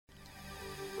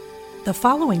The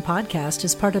following podcast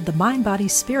is part of the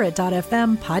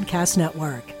MindBodySpirit.fm podcast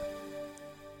network.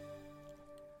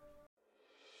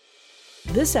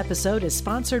 This episode is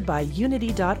sponsored by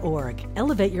Unity.org.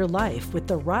 Elevate your life with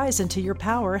the Rise into Your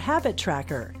Power Habit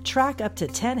Tracker. Track up to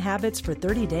 10 habits for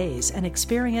 30 days and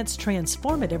experience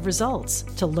transformative results.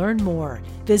 To learn more,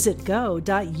 visit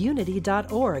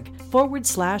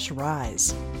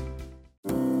go.unity.org/rise.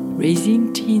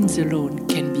 Raising teens alone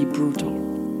can be brutal.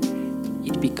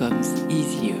 It becomes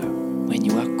easier when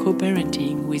you are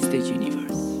co-parenting with the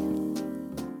universe.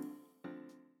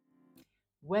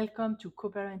 Welcome to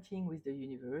Co-Parenting with the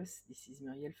Universe. This is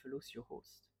Muriel Felos, your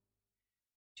host.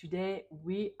 Today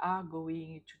we are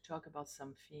going to talk about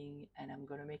something, and I'm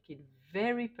going to make it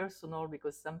very personal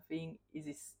because it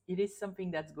is something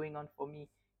that's going on for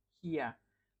me here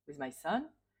with my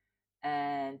son,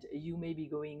 and you may be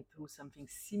going through something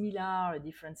similar, a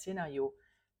different scenario,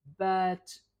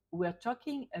 but we're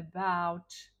talking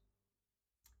about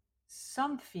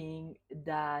something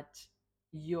that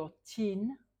your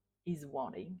teen is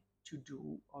wanting to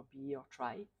do or be or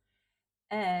try,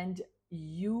 and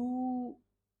you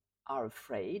are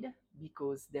afraid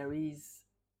because there is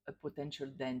a potential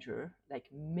danger.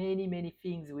 Like many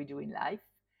things we do in life,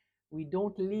 we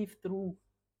don't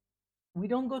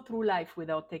go through life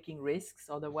without taking risks.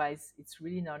 Otherwise it's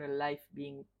really not a life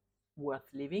being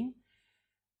worth living,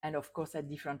 and of course at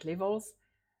different levels.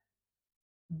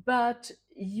 But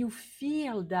you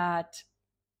feel that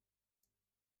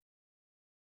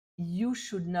you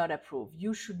should not approve,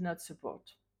 you should not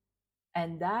support.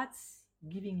 And that's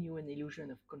giving you an illusion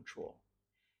of control.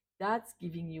 That's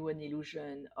giving you an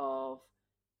illusion of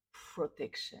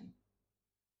protection.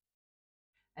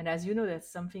 And as you know, that's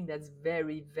something that's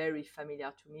very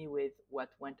familiar to me with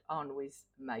what went on with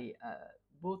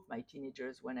both my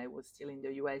teenagers when I was still in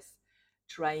the US,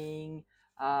 trying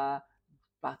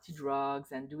party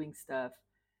drugs and doing stuff.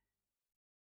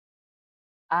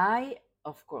 I,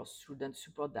 of course, shouldn't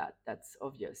support that. That's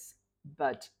obvious.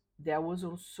 But there was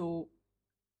also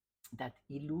that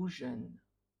illusion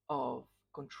of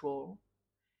control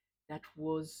that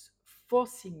was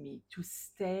forcing me to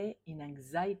stay in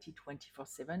anxiety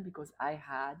 24/7, because I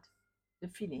had the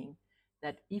feeling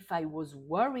that if I was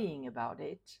worrying about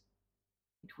it,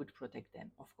 it would protect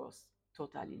them. Of course,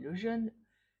 total illusion.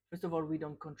 First of all, we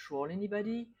don't control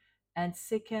anybody. And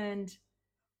second,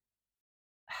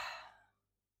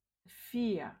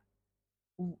 fear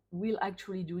will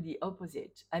actually do the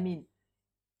opposite. I mean,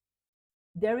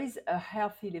 there is a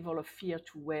healthy level of fear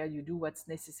to where you do what's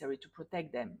necessary to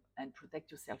protect them and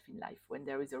protect yourself in life when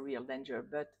there is a real danger.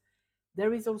 But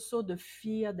there is also the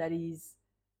fear that is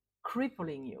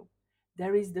crippling you.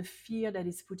 There is the fear that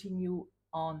is putting you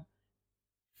on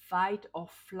fight or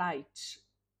flight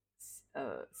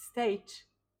state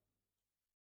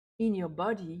in your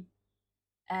body,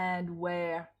 and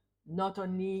where not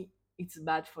only it's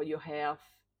bad for your health,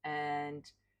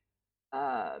 and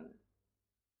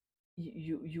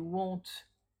you won't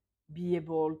be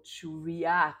able to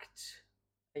react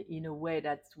in a way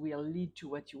that will lead to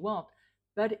what you want,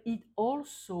 but it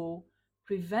also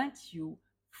prevents you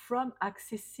from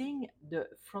accessing the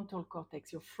frontal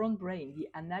cortex, your front brain, the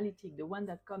analytic, the one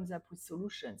that comes up with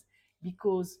solutions,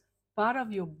 because part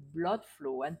of your blood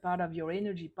flow and part of your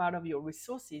energy, part of your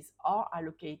resources are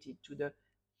allocated to the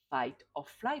fight or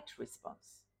flight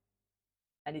response.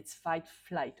 And it's fight,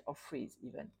 flight, or freeze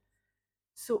even.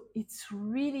 So it's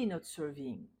really not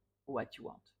serving what you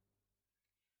want.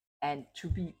 And to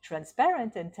be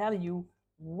transparent and tell you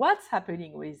what's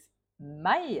happening with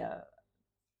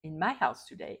in my house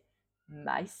today,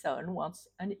 my son wants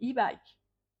an e-bike,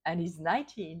 and he's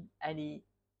 19, and he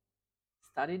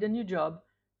started a new job.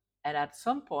 And at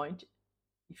some point,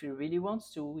 if he really wants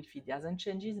to, if he doesn't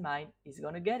change his mind, he's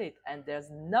going to get it. And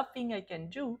there's nothing I can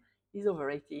do, he's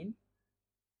over 18,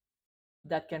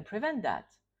 that can prevent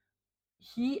that.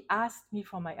 He asked me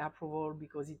for my approval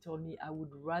because he told me I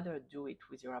would rather do it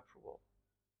with your approval.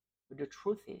 But the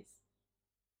truth is,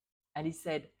 and he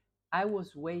said, I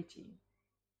was waiting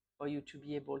for you to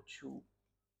be able to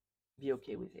be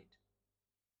okay with it.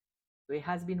 So he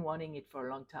has been wanting it for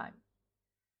a long time.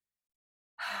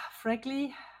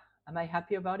 Frankly, am I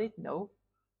happy about it? No.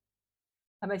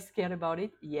 Am I scared about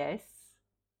it? Yes.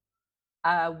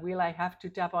 Will I have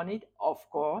to tap on it? Of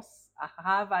course.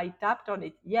 Have I tapped on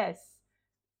it? Yes.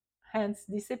 Hence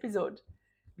this episode,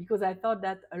 because I thought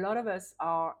that a lot of us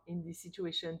are in this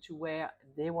situation to where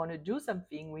they want to do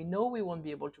something. We know we won't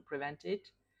be able to prevent it,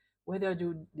 whether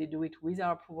they do it with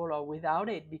our approval or without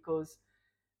it, because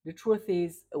the truth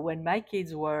is, when my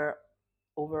kids were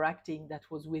overacting, that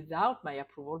was without my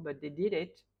approval, but they did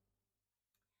it.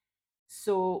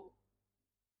 So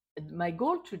my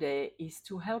goal today is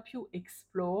to help you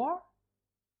explore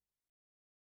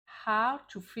how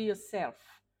to free yourself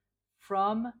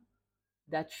from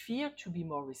that fear, to be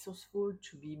more resourceful,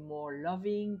 to be more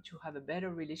loving, to have a better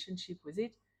relationship with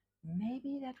it.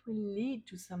 Maybe that will lead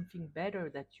to something better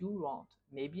that you want,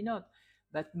 maybe not.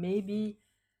 But maybe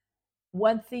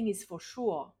one thing is for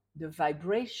sure, the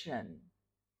vibration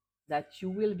that you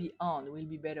will be on will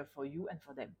be better for you and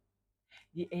for them.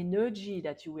 The energy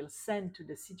that you will send to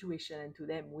the situation and to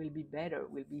them will be better,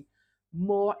 will be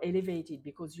more elevated,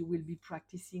 because you will be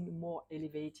practicing more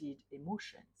elevated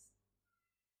emotions.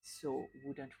 So,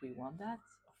 wouldn't we want that?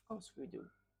 Of course, we do.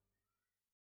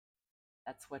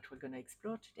 That's what we're going to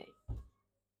explore today.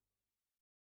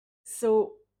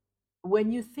 So,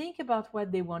 when you think about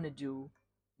what they want to do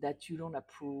that you don't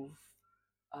approve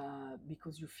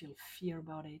because you feel fear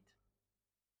about it,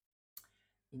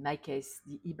 in my case,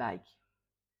 the e bike,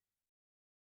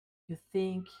 you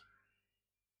think,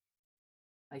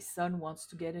 my son wants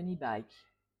to get an e bike.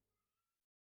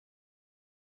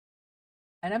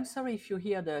 And I'm sorry if you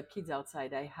hear the kids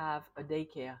outside. I have a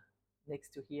daycare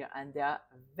next to here, and they are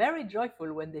very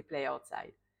joyful when they play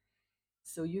outside.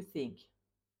 So you think,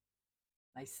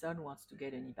 my son wants to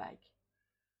get an e bike.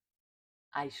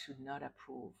 I should not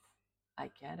approve. I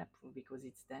can't approve because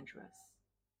it's dangerous.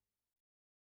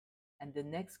 And the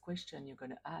next question you're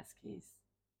going to ask is,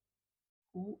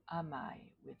 who am I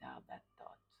without that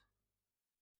thought?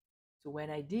 So when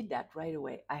I did that right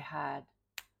away, I had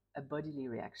a bodily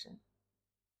reaction,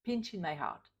 pinch in my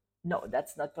heart. No,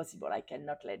 that's not possible. I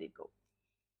cannot let it go.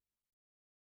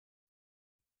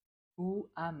 Who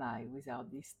am I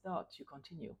without this thought? You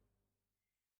continue.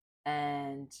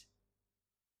 And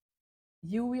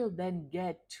you will then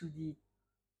get to the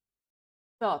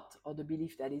thought or the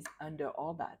belief that is under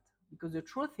all that. Because the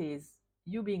truth is,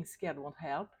 you being scared won't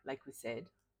help. Like we said,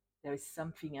 there is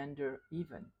something under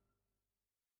even.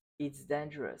 It's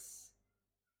dangerous.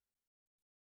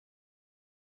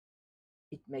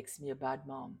 It makes me a bad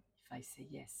mom if I say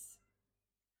yes.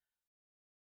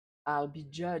 I'll be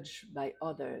judged by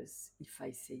others if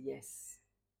I say yes.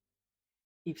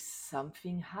 If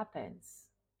something happens,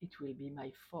 it will be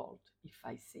my fault if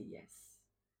I say yes.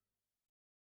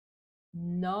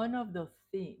 None of those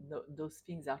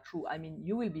things are true. I mean,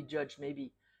 you will be judged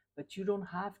maybe, but you don't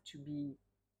have to be,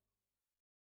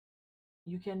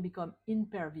 you can become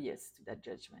impervious to that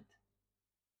judgment.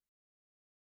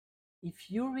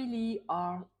 If you really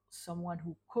are someone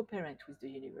who co-parent with the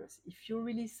universe, if you're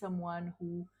really someone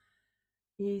who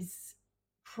is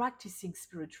practicing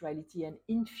spirituality and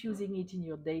infusing it in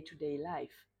your day-to-day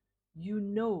life, you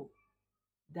know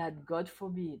that, God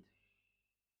forbid,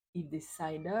 if they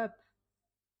sign up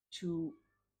to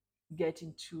get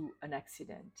into an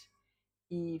accident,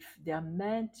 if they're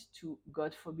meant to,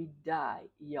 God forbid, die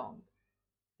young,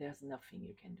 there's nothing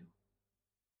you can do.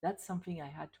 That's something I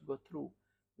had to go through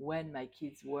when my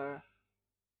kids were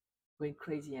going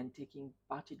crazy and taking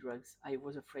party drugs. I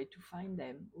was afraid to find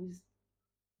them with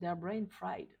their brain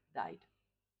fried, died.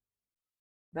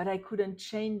 But I couldn't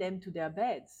chain them to their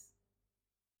beds.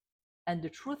 And the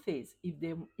truth is,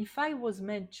 if I was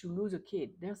meant to lose a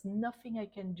kid, there's nothing I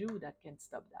can do that can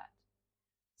stop that.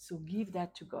 So give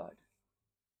that to God.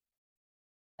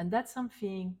 And that's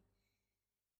something,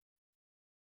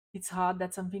 it's hard.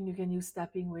 That's something you can use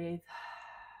tapping with.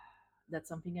 That's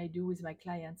something I do with my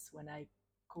clients when I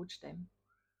coach them.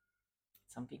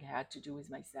 Something I had to do with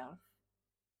myself.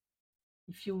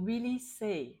 If you really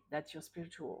say that you're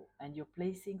spiritual and you're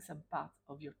placing some part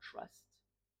of your trust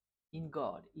in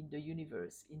God, in the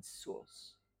universe, in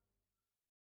source,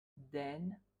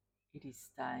 then it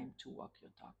is time to walk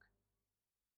your talk.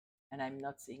 And I'm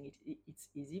not saying it's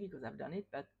easy, because I've done it,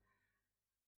 but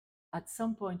at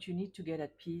some point you need to get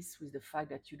at peace with the fact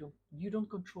that you don't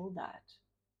control that.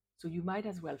 So you might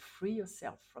as well free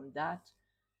yourself from that,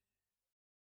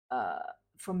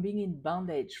 from being in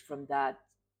bondage, from that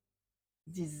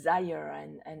desire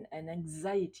and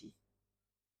anxiety.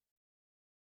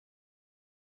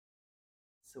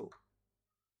 So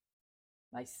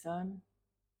my son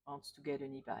wants to get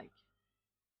an e-bike.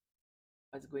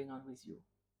 What's going on with you?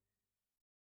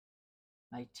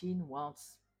 My teen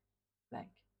wants blank.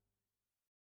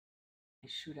 I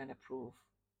shouldn't approve.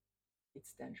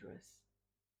 It's dangerous.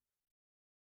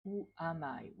 Who am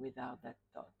I without that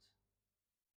thought?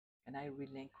 Can I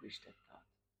relinquish that thought?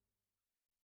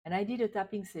 And I did a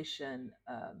tapping session.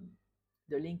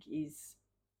 The link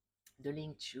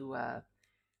to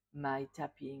my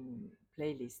tapping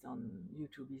playlist on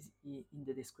YouTube is in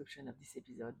the description of this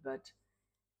episode. But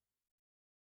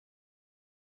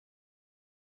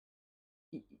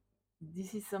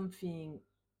this is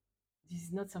this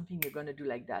is not something you're going to do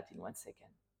like that in 1 second.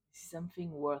 This is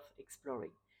something worth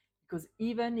exploring. Because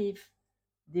even if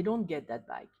they don't get that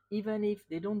bike, even if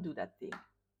they don't do that thing,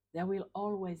 there will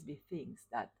always be things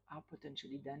that are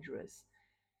potentially dangerous.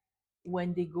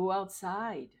 When they go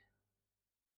outside,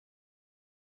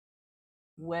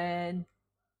 when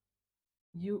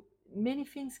many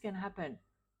things can happen.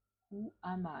 Who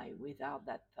am I without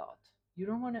that thought? You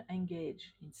don't want to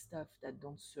engage in stuff that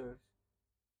don't serve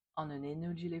on an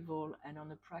energy level and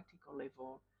on a practical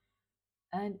level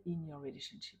and in your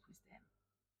relationship with them.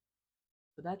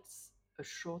 So that's a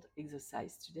short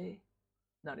exercise today.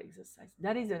 Not exercise.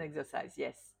 That is an exercise,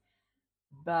 yes.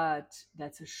 But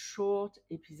that's a short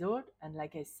episode. And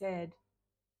like I said,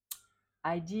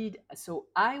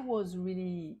 I was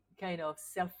really kind of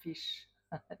selfish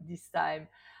this time.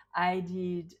 I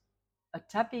did a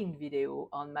tapping video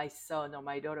on my son or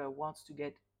my daughter wants to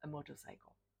get a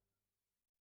motorcycle.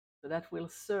 So that will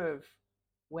serve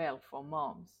well for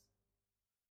moms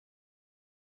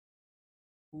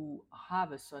who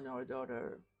have a son or a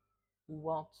daughter who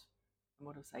want a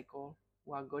motorcycle,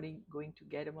 who are going to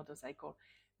get a motorcycle,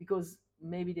 because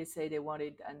maybe they say they want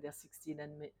it and they're 16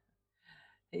 and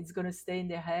it's going to stay in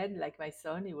their head. Like my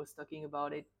son, he was talking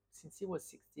about it since he was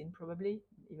 16, probably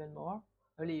even more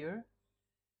earlier.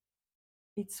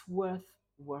 It's worth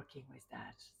working with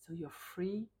that. So you're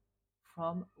free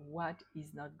from what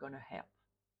is not going to help.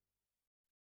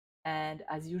 And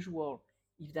as usual,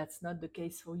 if that's not the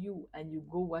case for you and you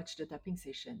go watch the tapping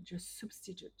session, just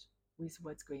substitute with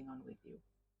what's going on with you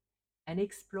and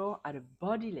explore at a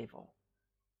body level.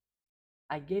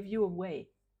 I gave you a way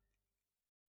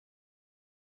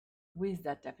with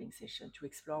that tapping session to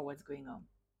explore what's going on.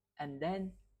 And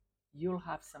then you'll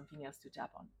have something else to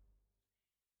tap on.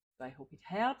 So I hope it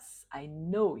helps. I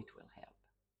know it will help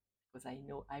because I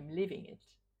know I'm living it.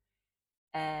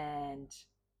 And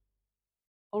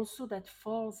also that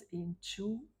falls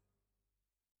into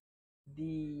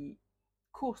the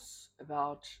course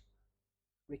about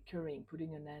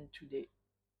putting an end to the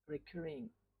recurring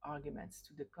arguments,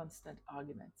 to the constant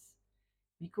arguments.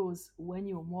 Because when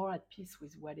you're more at peace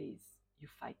with what is, you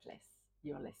fight less,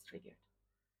 you're less triggered.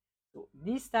 So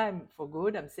this time for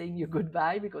good, I'm saying you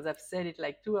goodbye because I've said it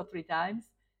like 2 or 3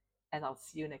 times, and I'll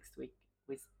see you next week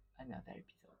with another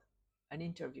episode, an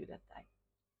interview that time.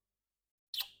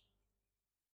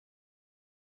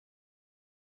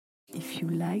 If you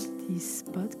like this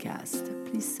podcast,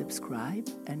 please subscribe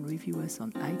and review us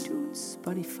on iTunes,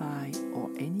 Spotify,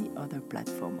 or any other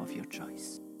platform of your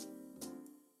choice.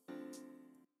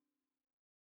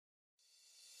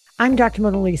 I'm Dr.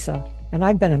 Mona Lisa, and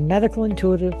I've been a medical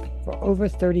intuitive for over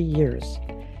 30 years.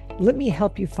 Let me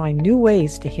help you find new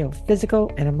ways to heal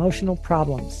physical and emotional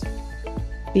problems.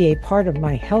 Be a part of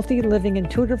my Healthy Living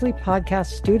Intuitively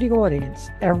podcast studio audience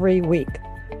every week.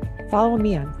 Follow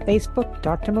me on Facebook,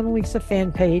 Dr. Mona Lisa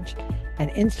fan page, and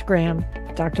Instagram,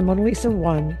 Dr. Mona Lisa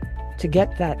 1, to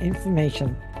get that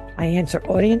information. I answer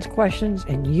audience questions,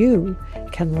 and you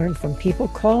can learn from people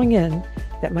calling in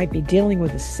that might be dealing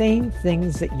with the same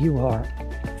things that you are.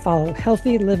 Follow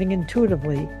Healthy Living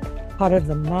Intuitively, part of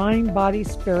the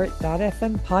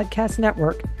MindBodySpirit.fm podcast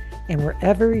network, and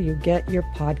wherever you get your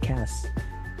podcasts.